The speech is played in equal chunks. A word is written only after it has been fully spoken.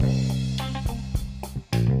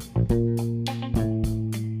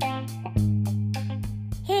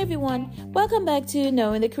everyone. Welcome back to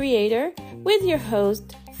Knowing the Creator with your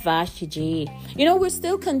host, Vashti G. We're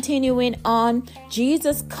still continuing on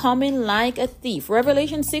Jesus coming like a thief.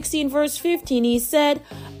 Revelation 16 verse 15, he said,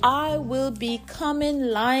 I will be coming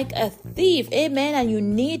like a thief. Amen. And you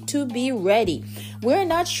need to be ready. We're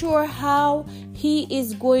not sure how he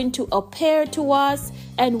is going to appear to us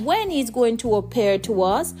and when he's going to appear to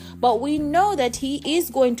us, but we know that he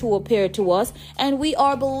is going to appear to us, and we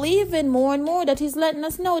are believing more and more that he's letting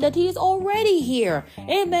us know that he is already here.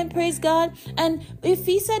 Amen. Praise God. And if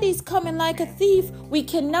he said he's coming like a thief, we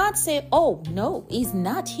cannot say, oh no, he's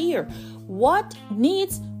not here. What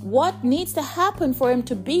needs to happen for him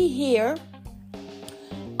to be here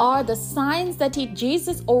are the signs that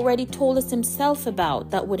Jesus already told us himself about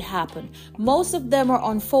that would happen. Most of them are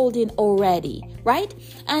unfolding already, right?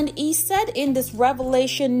 And he said in this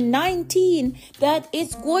Revelation 19 that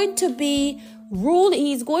it's going to be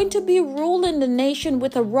he's going to be ruling the nation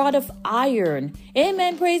with a rod of iron.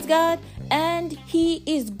 Amen, praise God. And he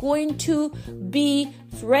is going to be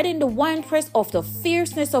threading the winepress of the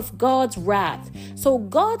fierceness of God's wrath. So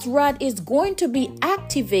God's wrath is going to be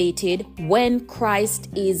activated when Christ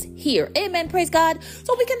is here. Amen. Praise God.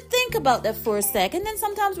 So we can think about that for a second. And then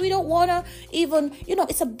sometimes we don't want to even,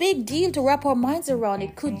 it's a big deal to wrap our minds around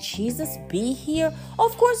it. Could Jesus be here?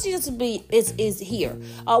 Of course, Jesus is here.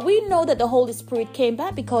 We know that the Holy Spirit came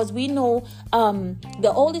back because we know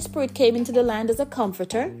the Holy Spirit came into the land as a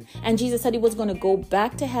comforter. And Jesus said he was going to go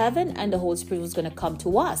back to heaven and the Holy Spirit was going to come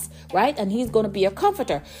to us, right? And he's going to be a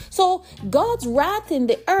comforter. So God's wrath in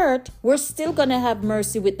the earth, we're still going to have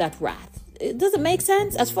mercy with that wrath. It doesn't make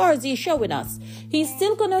sense as far as he's showing us. He's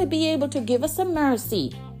still going to be able to give us some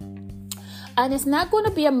mercy. And it's not going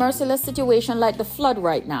to be a merciless situation like the flood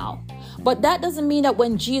right now. But that doesn't mean that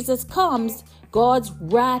when Jesus comes, God's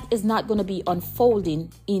wrath is not going to be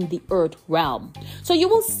unfolding in the earth realm. So you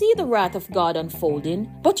will see the wrath of God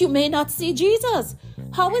unfolding, but you may not see Jesus.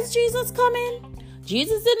 How is Jesus coming?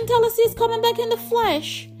 Jesus didn't tell us he's coming back in the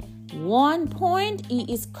flesh. One point, he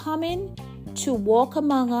is coming to walk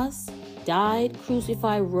among us, died,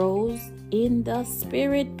 crucified, rose in the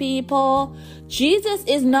spirit, people. Jesus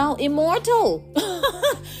is now immortal.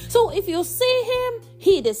 So if you see him,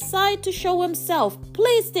 he decided to show himself.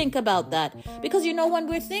 Please think about that. Because, when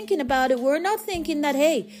we're thinking about it, we're not thinking that,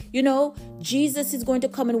 hey, Jesus is going to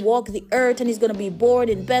come and walk the earth and he's going to be born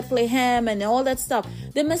in Bethlehem and all that stuff.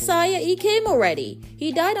 The Messiah, he came already.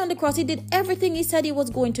 He died on the cross. He did everything he said he was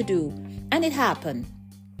going to do. And it happened.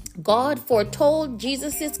 God foretold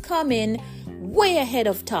Jesus is coming way ahead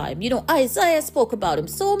of time. Isaiah spoke about him.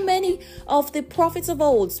 So many of the prophets of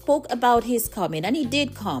old spoke about his coming, and he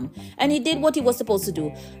did come, and he did what he was supposed to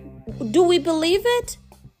do. Do we believe it?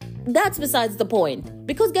 That's besides the point.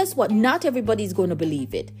 Because guess what? Not everybody's going to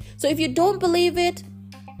believe it. So if you don't believe it,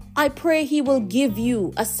 I pray he will give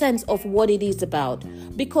you a sense of what it is about.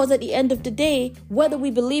 Because at the end of the day, whether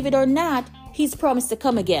we believe it or not, he's promised to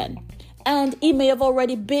come again. And he may have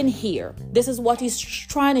already been here. This is what he's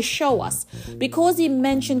trying to show us. Because he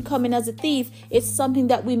mentioned coming as a thief, it's something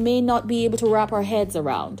that we may not be able to wrap our heads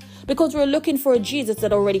around. Because we're looking for a Jesus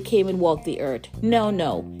that already came and walked the earth.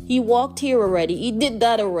 No. He walked here already. He did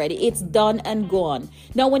that already. It's done and gone.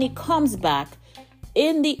 Now when he comes back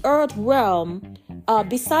in the earth realm,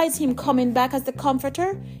 besides him coming back as the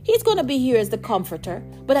comforter, he's going to be here as the comforter.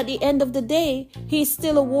 But at the end of the day, he's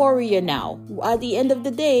still a warrior now. At the end of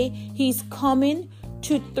the day, he's coming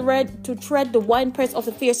to tread the winepress of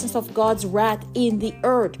the fierceness of God's wrath in the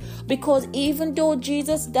earth. Because even though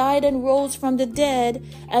Jesus died and rose from the dead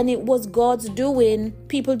and it was God's doing,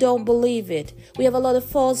 people don't believe it. We have a lot of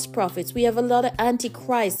false prophets. We have a lot of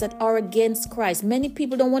antichrists that are against Christ. Many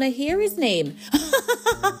people don't want to hear his name.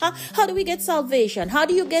 How do we get salvation? How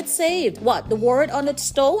do you get saved? What? The word on the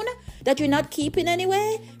stone that you're not keeping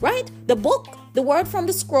anyway? Right? The book? The word from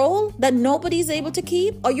the scroll that nobody's able to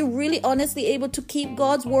keep? Are you really honestly able to keep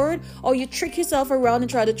God's word? Or you trick yourself around and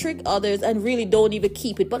try to trick others and really don't even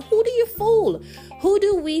keep it? But who do you fool? Who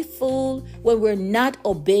do we fool when we're not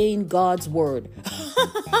obeying God's word?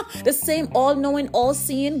 The same all-knowing,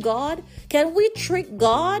 all-seeing God? Can we trick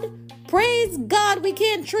God? Praise God, we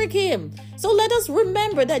can't trick him. So let us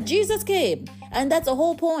remember that Jesus came. And that's the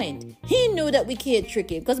whole point. He knew that we can't trick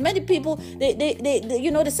him. Because many people,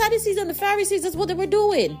 the Sadducees and the Pharisees, that's what they were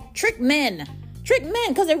doing. Trick men.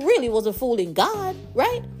 Because they really wasn't fooling God,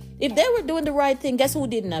 right? If they were doing the right thing, guess who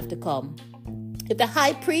didn't have to come? If the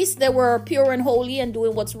high priests, they were pure and holy and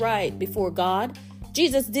doing what's right before God,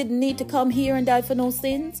 Jesus didn't need to come here and die for no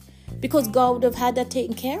sins. Because God would have had that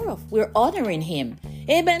taken care of. We're honoring him.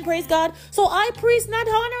 Amen. Praise God. So high priests not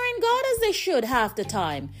honoring God as they should half the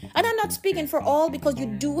time. And I'm not speaking for all, because you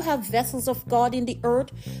do have vessels of God in the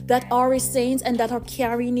earth that are his saints and that are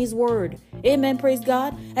carrying his word. Amen. Praise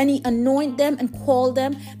God. And he anoint them and call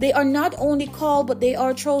them. They are not only called, but they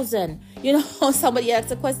are chosen. You know, somebody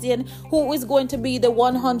asked a question, who is going to be the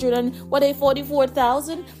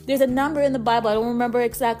 144,000? There's a number in the Bible. I don't remember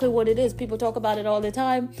exactly what it is. People talk about it all the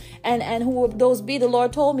time. And who will those be? The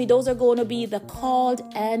Lord told me those are going to be the called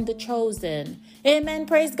and the chosen. Amen.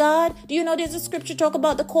 Praise God. Do you know there's a scripture talk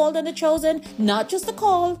about the called and the chosen? Not just the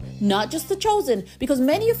called, not just the chosen. Because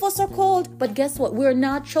many of us are called, but guess what? We're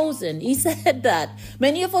not chosen. He said that.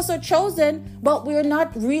 Many of us are chosen, but we're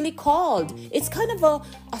not really called. It's kind of a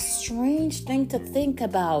strange thing to think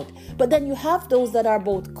about. But then you have those that are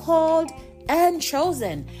both called and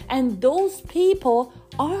chosen. And those people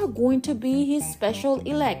are going to be his special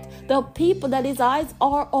elect, the people that his eyes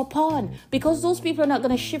are upon, because those people are not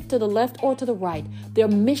going to shift to the left or to the right. Their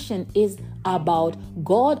mission is about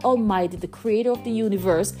God Almighty, the creator of the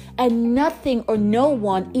universe, and nothing or no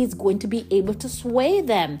one is going to be able to sway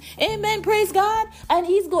them. Amen. Praise God. And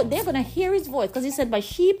they're going to hear his voice, because he said, my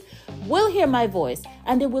sheep will hear my voice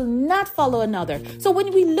and they will not follow another. So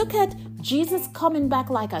when we look at Jesus coming back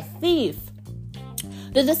like a thief,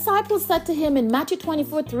 the disciples said to him in Matthew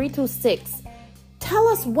 24:3-6, tell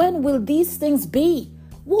us, when will these things be?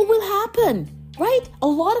 What will happen? Right? A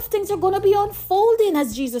lot of things are going to be unfolding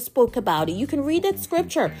as Jesus spoke about it. You can read that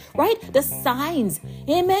scripture, right? The signs.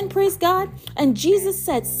 Amen. Praise God. And Jesus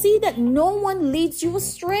said, see that no one leads you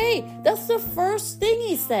astray. That's the first thing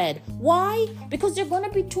he said. Why? Because there are going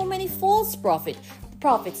to be too many false prophets.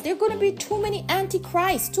 There are going to be too many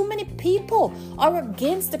antichrists. Too many people are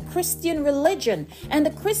against the Christian religion. And the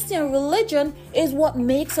Christian religion is what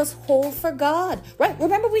makes us whole for God. Right?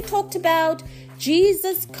 Remember we talked about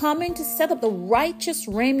Jesus coming to set up the righteous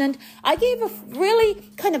remnant. I gave a really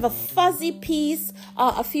kind of a fuzzy piece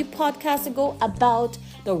a few podcasts ago about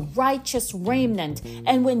the righteous remnant.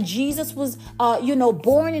 And when Jesus was,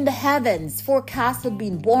 born in the heavens, forecasted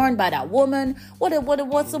being born by that woman.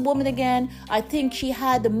 What's the woman again? I think she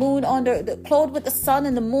had the moon clothed with the sun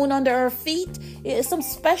and the moon under her feet. Some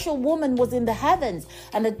special woman was in the heavens.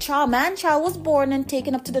 And the man-child was born and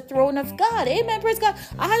taken up to the throne of God. Amen. Praise God.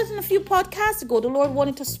 I had it in a few podcasts ago. The Lord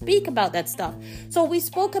wanted to speak about that stuff. So we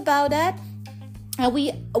spoke about that. And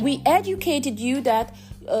we educated you that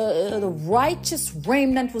the righteous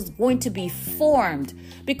remnant was going to be formed,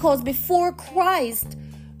 because before Christ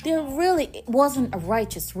there really wasn't a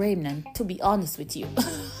righteous remnant, to be honest with you.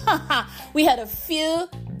 We had a few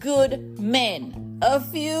good men, a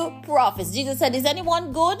few prophets. Jesus said, is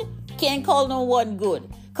anyone good? Can't call no one good,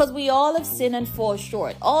 because we all have sinned and fall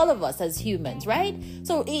short, all of us as humans, right?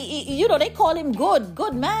 So they call him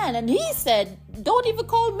good man, and he said, don't even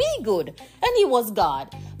call me good. And he was God.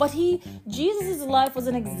 But Jesus' life was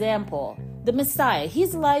an example. The Messiah,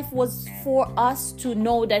 his life was for us to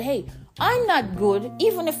know that, hey, I'm not good.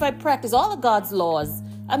 Even if I practice all of God's laws,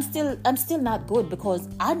 I'm still not good, because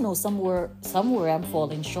I know somewhere I'm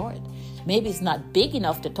falling short. Maybe it's not big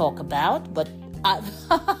enough to talk about, but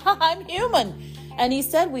I'm human. And he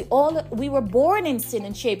said we were born in sin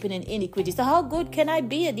and shaping in iniquity. So how good can I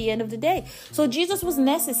be at the end of the day? So Jesus was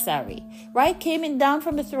necessary, right? Came down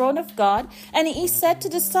from the throne of God. And he said to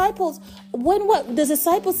disciples, the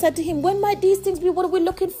disciples said to him, when might these things be? What are we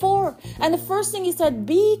looking for? And the first thing he said,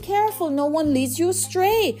 be careful, no one leads you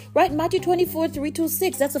astray, right? Matthew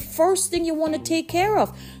 24:3-6. That's the first thing you want to take care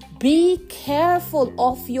of. Be careful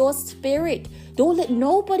of your spirit. Don't let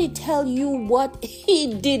nobody tell you what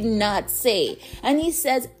he did not say. And he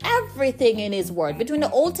says everything in his word. Between the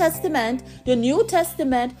Old Testament, the New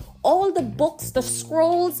Testament, all the books, the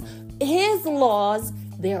scrolls, his laws,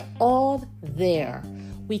 they're all there.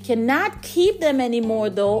 We cannot keep them anymore,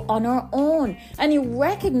 though, on our own. And he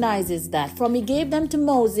recognizes that from he gave them to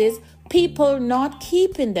Moses, people not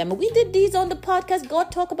keeping them. We did these on the podcast. God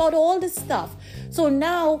talked about all this stuff. So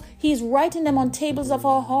now he's writing them on tables of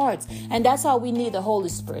our hearts. And that's how we need the Holy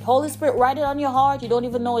Spirit. Holy Spirit, write it on your heart. You don't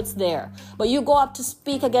even know it's there. But you go up to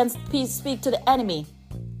speak to the enemy.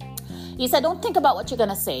 He said, don't think about what you're going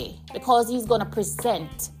to say, because he's going to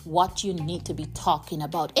present what you need to be talking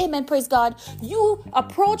about. Amen. Praise God. You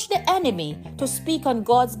approach the enemy to speak on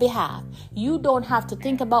God's behalf. You don't have to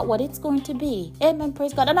think about what it's going to be. Amen.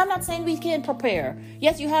 Praise God. And I'm not saying we can't prepare.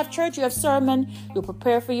 Yes, you have church, you have sermon, you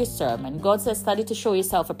prepare for your sermon. God says study to show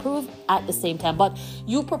yourself approved at the same time. But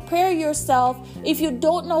you prepare yourself. If you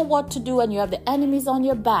don't know what to do and you have the enemies on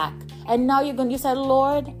your back, And now you said,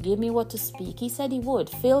 Lord, give me what to speak. He said he would.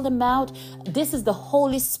 Fill them out. This is the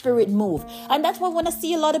Holy Spirit move. And that's why when I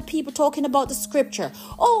see a lot of people talking about the scripture,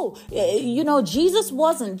 Jesus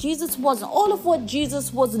wasn't. All of what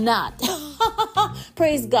Jesus was not.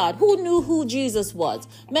 Praise God. Who knew who Jesus was?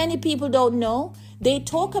 Many people don't know. They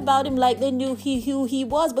talk about him like they knew who he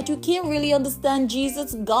was, but you can't really understand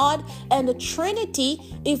Jesus, God, and the Trinity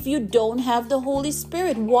if you don't have the Holy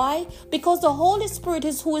Spirit. Why? Because the Holy Spirit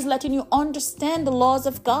is who is letting you understand the laws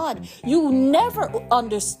of God. You never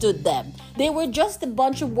understood them. They were just a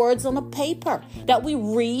bunch of words on a paper that we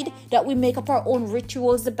read, that we make up our own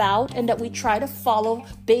rituals about, and that we try to follow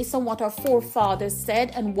based on what our forefathers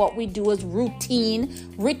said and what we do as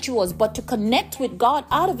routine rituals. But to connect with God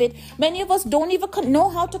out of it, many of us don't even know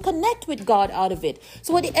how to connect with God out of it.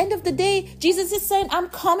 So at the end of the day, Jesus is saying, I'm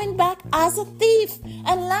coming back as a thief.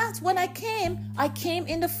 And last, when I came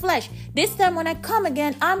in the flesh. This time when I come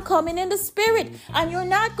again, I'm coming in the spirit. And you're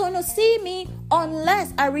not going to see me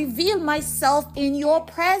unless I reveal myself in your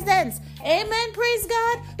presence. Amen. Praise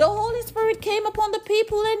God. The Holy Spirit came upon the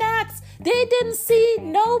people in Acts. They didn't see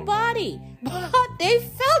nobody, but they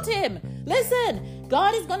felt him. Listen,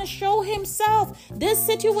 God is going to show himself. This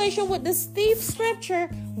situation with this thief scripture,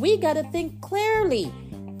 we got to think clearly.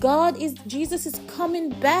 Jesus is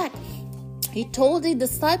coming back. He told the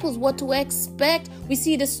disciples what to expect. We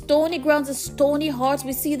see the stony grounds, the stony hearts.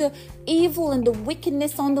 We see the evil and the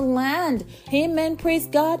wickedness on the land. Amen. Praise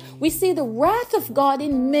God. We see the wrath of God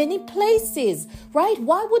in many places, right?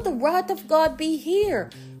 Why would the wrath of God be here?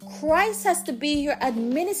 Christ has to be here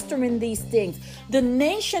administering these things. The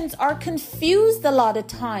nations are confused a lot of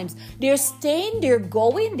times. They're staying, they're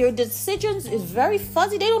going, their decisions is very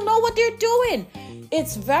fuzzy. They don't know what they're doing.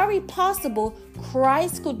 It's very possible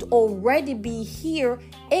Christ could already be here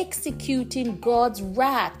executing God's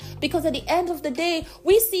wrath. Because at the end of the day,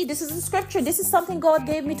 we see, this is a scripture. This is something God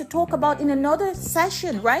gave me to talk about in another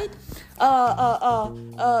session, right?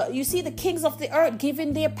 You see the kings of the earth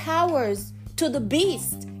giving their powers to the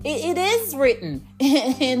beast. It is written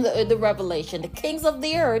in the Revelation. The kings of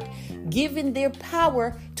the earth giving their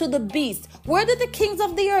power to the beast. Where did the kings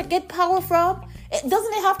of the earth get power from?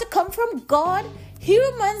 Doesn't it have to come from God?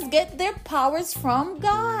 Humans get their powers from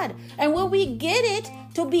God. And when we get it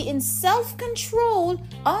to be in self-control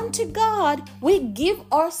unto God, we give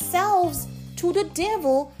ourselves to the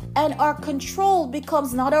devil, and our control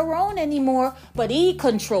becomes not our own anymore, but he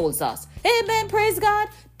controls us. Amen. Praise God.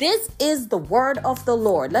 This is the word of the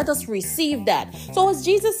Lord. Let us receive that. So as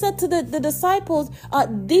Jesus said to the disciples,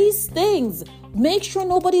 these things, make sure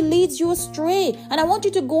nobody leads you astray. And I want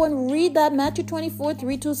you to go and read that Matthew 24,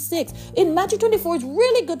 3-6. In Matthew 24, it's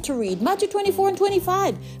really good to read. Matthew 24 and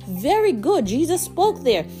 25, very good. Jesus spoke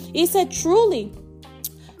there. He said, truly,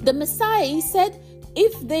 the Messiah, he said,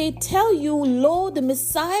 if they tell you, lo, the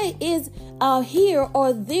Messiah is here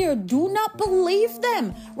or there, do not believe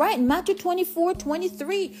them. Right? Matthew 24,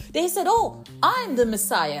 23. They said, oh, I'm the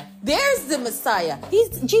Messiah. There's the Messiah.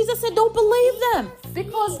 Jesus said, don't believe them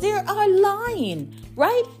because they are lying.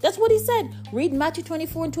 Right? That's what he said. Read Matthew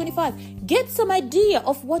 24 and 25. Get some idea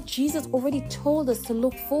of what Jesus already told us to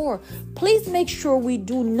look for. Please make sure we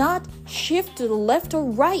do not shift to the left or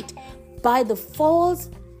right by the false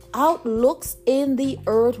outlooks in the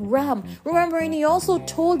earth realm. Remember, and he also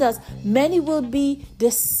told us many will be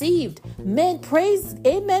deceived. Amen,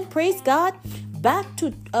 praise God. Back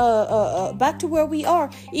to where we are.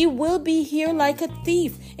 He will be here like a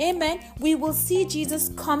thief. Amen. We will see Jesus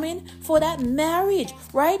coming for that marriage,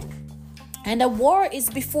 right? And a war is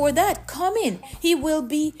before that coming. He will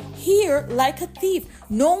be here like a thief.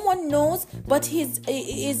 No one knows, but his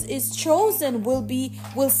chosen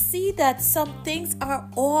will see that some things are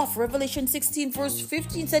off. Revelation 16 verse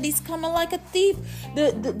 15 said he's coming like a thief.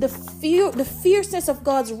 The fierceness of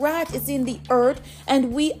God's wrath is in the earth,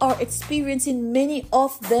 and we are experiencing many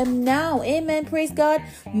of them now. Amen. Praise God.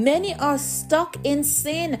 Many are stuck in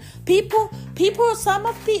sin. Some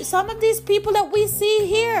of these people that we see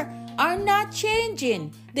here are not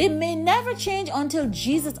changing. They may never change until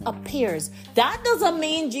Jesus appears. That doesn't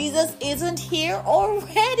mean Jesus isn't here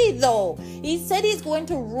already, though. He said he's going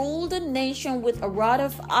to rule the nation with a rod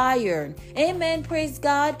of iron. Amen. Praise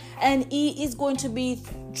God. And he is going to be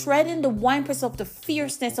treading the winepress of the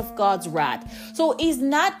fierceness of God's wrath. So he's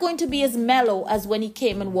not going to be as mellow as when he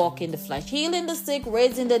came and walked in the flesh, healing the sick,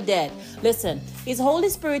 raising the dead. Listen, his Holy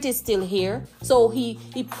Spirit is still here. So he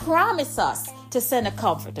promised us to send a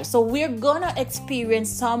comforter. So we're gonna experience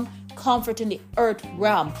some comfort in the earth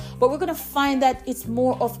realm. But we're going to find that it's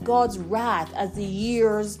more of God's wrath as the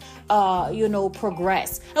years,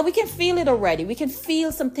 progress. And we can feel it already. We can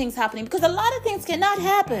feel some things happening because a lot of things cannot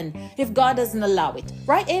happen if God doesn't allow it.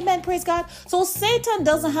 Right? Amen. Praise God. So Satan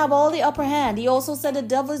doesn't have all the upper hand. He also said the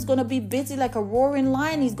devil is going to be busy like a roaring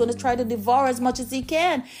lion. He's going to try to devour as much as he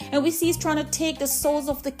can. And we see he's trying to take the souls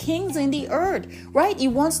of the kings in the earth. Right? He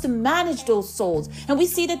wants to manage those souls. And we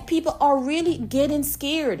see that people are really getting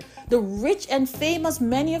scared. The rich and famous,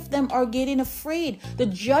 many of them are getting afraid. The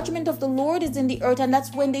judgment of the Lord is in the earth, and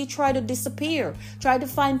that's when they try to disappear, try to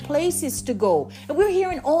find places to go. And we're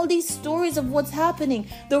hearing all these stories of what's happening.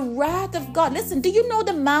 The wrath of God. Listen, do you know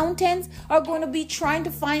the mountains are going to be trying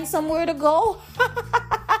to find somewhere to go?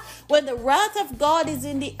 When the wrath of God is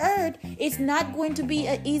in the earth, it's not going to be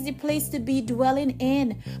an easy place to be dwelling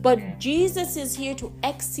in. But Jesus is here to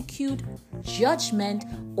execute judgment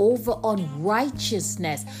over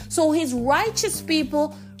unrighteousness. So his righteous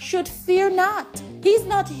people should fear not. He's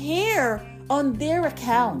not here on their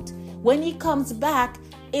account. When he comes back,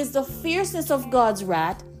 is the fierceness of God's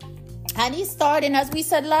wrath. And he's starting, as we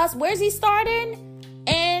said last, where's he starting?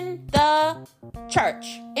 In the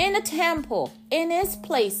church, in the temple, in his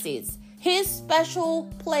places, his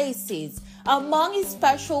special places, among his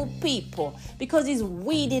special people, because he's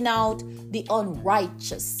weeding out the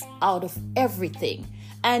unrighteous out of everything.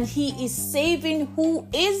 And he is saving who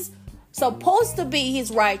is supposed to be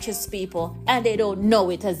his righteous people, and they don't know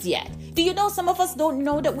it as yet. Do you know some of us don't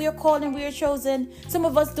know that we are called and we are chosen? Some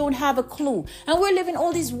of us don't have a clue. And we're living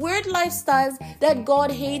all these weird lifestyles that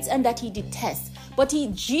God hates and that he detests. But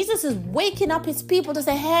Jesus is waking up his people to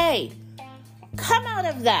say, hey, come out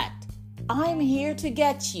of that. I'm here to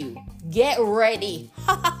get you. Get ready.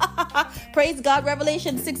 Praise God.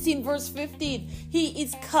 Revelation 16 verse 15. He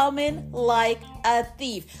is coming like a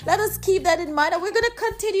thief. Let us keep that in mind. And we're going to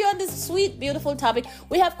continue on this sweet, beautiful topic.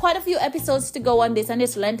 We have quite a few episodes to go on this, and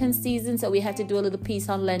it's Lenten season, so we had to do a little piece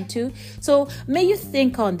on Lent too. So may you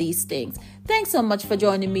think on these things. Thanks so much for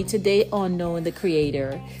joining me today on Knowing the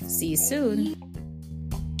Creator. See you soon.